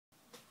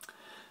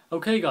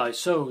Okay guys,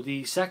 so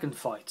the second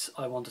fight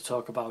I want to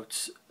talk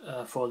about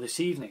for this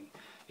evening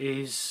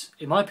is,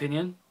 in my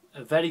opinion,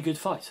 a very good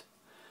fight.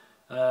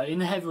 In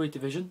the heavyweight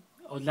division,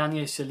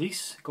 Odlanier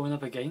Solis going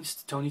up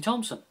against Tony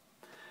Thompson.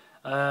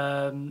 We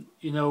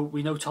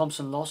know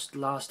Thompson lost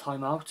last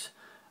time out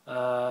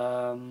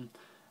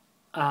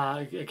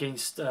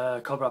against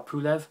Cobra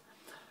Pulev,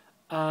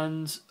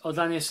 and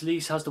Odlanier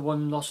Solis has the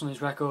one loss on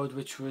his record,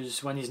 which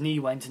was when his knee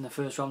went in the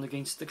first round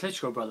against the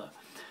Klitschko brother.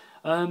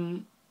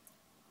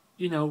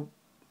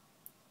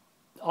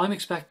 I'm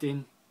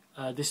expecting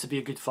this to be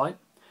a good fight.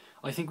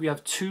 I think we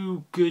have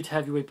two good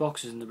heavyweight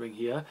boxers in the ring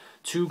here.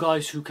 Two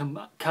guys who can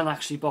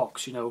actually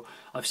box.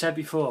 I've said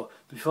before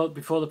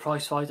the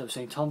Price fight, I was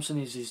saying Thompson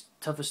is his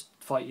toughest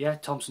fight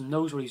yet. Thompson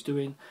knows what he's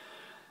doing.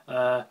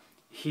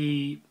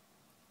 He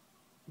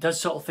does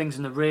sort of things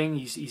in the ring.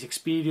 He's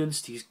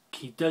experienced.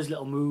 He does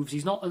little moves.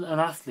 He's not an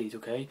athlete,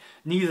 okay?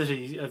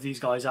 Neither of these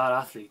guys are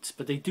athletes,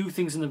 but they do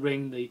things in the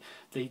ring.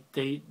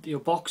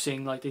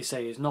 Boxing, like they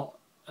say, is not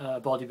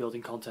a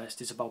bodybuilding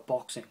contest. It's about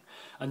boxing,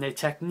 and their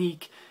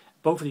technique.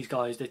 Both of these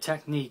guys, their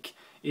technique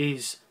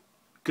is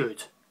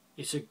good.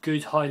 It's a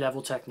good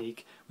high-level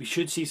technique. We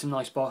should see some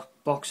nice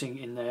boxing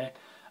in there.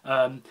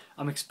 I'm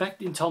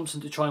expecting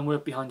Thompson to try and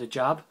work behind the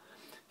jab.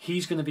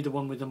 He's going to be the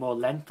one with the more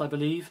length, I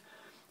believe.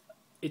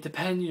 It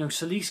depends,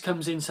 Solis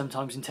comes in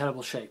sometimes in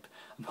terrible shape.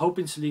 I'm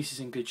hoping Solis is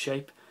in good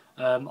shape.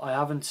 I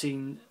haven't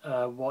seen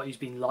what he's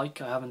been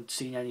like. I haven't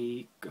seen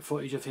any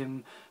footage of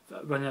him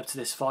running up to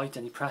this fight,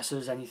 any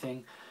pressers,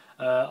 anything.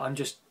 I'm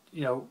just,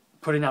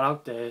 putting that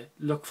out there.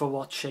 Look for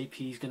what shape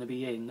he's going to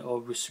be in,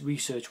 or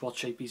research what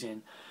shape he's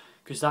in,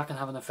 because that can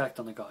have an effect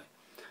on the guy.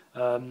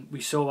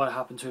 We saw what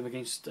happened to him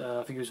against,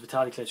 I think it was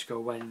Vitaly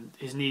Klitschko, when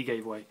his knee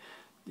gave way.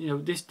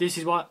 This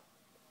is what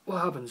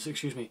happens.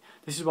 Excuse me.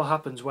 This is what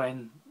happens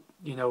when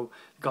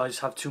guys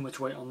have too much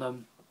weight on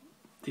them.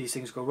 These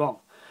things go wrong.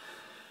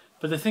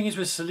 But the thing is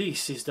with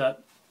Solis is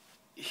that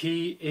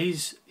he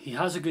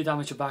has a good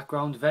amateur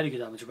background, very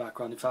good amateur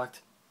background in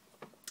fact,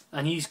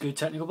 and he's a good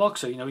technical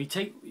boxer.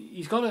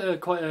 He's got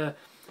quite a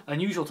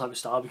unusual type of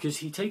style, because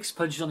he takes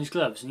punches on his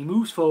gloves and he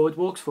moves forward,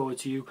 walks forward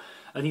to you,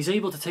 and he's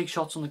able to take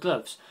shots on the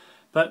gloves.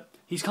 But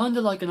he's kind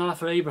of like an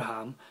Arthur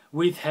Abraham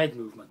with head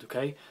movement,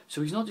 okay?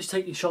 So he's not just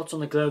taking shots on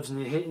the gloves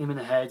and hitting him in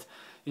the head,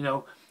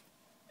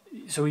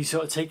 so he's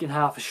sort of taking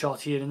half a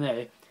shot here and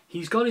there.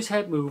 He's got his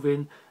head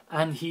moving,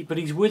 but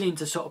he's willing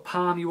to sort of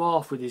palm you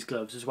off with his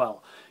gloves as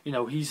well.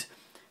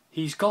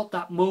 He's got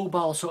that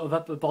mobile sort of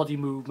upper body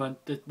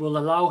movement that will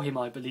allow him,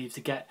 I believe,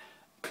 to get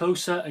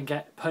closer and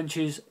get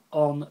punches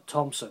on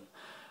Thompson.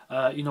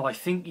 I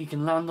think he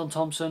can land on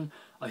Thompson.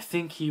 I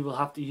think he will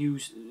have to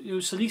use.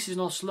 Solis is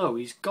not slow.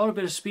 He's got a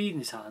bit of speed in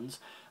his hands.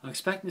 I'm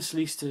expecting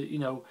Solis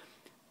to,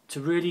 to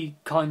really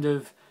kind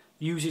of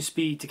use his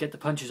speed to get the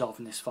punches off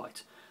in this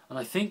fight. And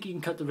I think he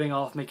can cut the ring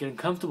off, make it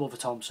uncomfortable for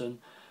Thompson,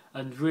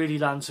 and really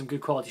land some good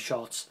quality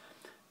shots.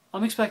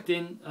 I'm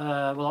expecting,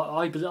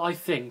 I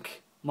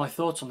think, my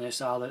thoughts on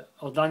this are that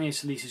Odlanier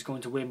Solis is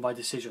going to win by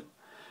decision.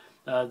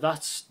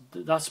 That's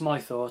my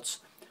thoughts.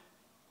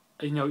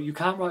 You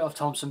can't write off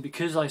Thompson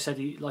because, like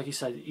you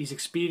said, he's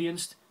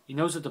experienced, he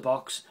knows how to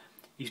box,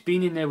 he's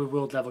been in there with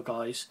world level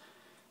guys.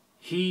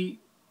 He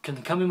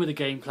can come in with a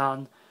game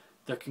plan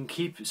that can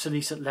keep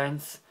Solis at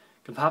length,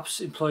 can perhaps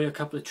employ a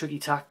couple of tricky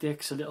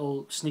tactics, a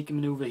little sneaky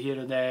manoeuvre here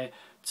and there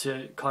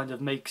to kind of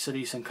make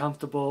Solis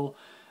uncomfortable.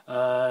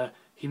 If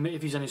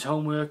he's done his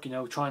homework,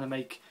 trying to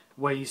make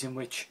ways in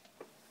which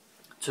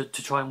to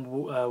try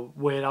and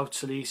wear out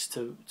Solis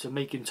to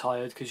make him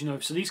tired. Because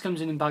if Solis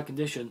comes in bad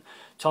condition,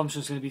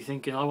 Thompson's going to be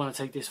thinking, I want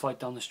to take this fight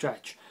down the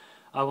stretch.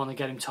 I want to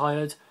get him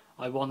tired.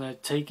 I want to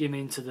take him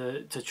into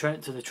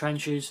the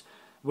trenches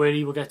where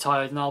he will get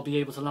tired, and I'll be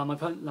able to land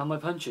my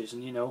punches.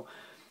 And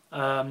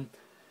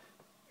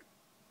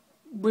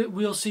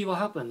we'll see what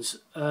happens.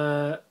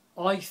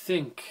 I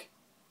think,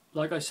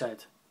 like I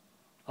said,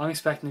 I'm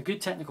expecting a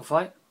good technical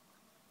fight,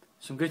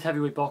 some good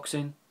heavyweight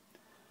boxing.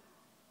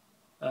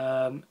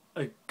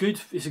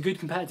 It's a good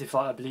competitive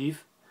fight, I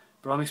believe,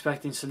 but I'm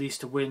expecting Solis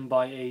to win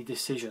by a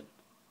decision.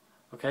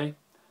 Okay,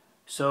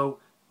 so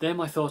they're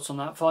my thoughts on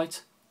that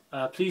fight.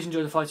 Please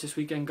enjoy the fights this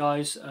weekend,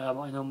 guys.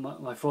 I know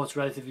my thoughts are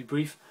relatively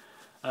brief,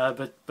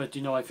 but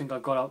I think I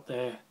got out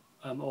there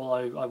all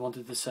I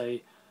wanted to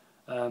say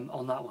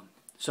on that one.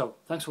 So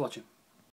thanks for watching.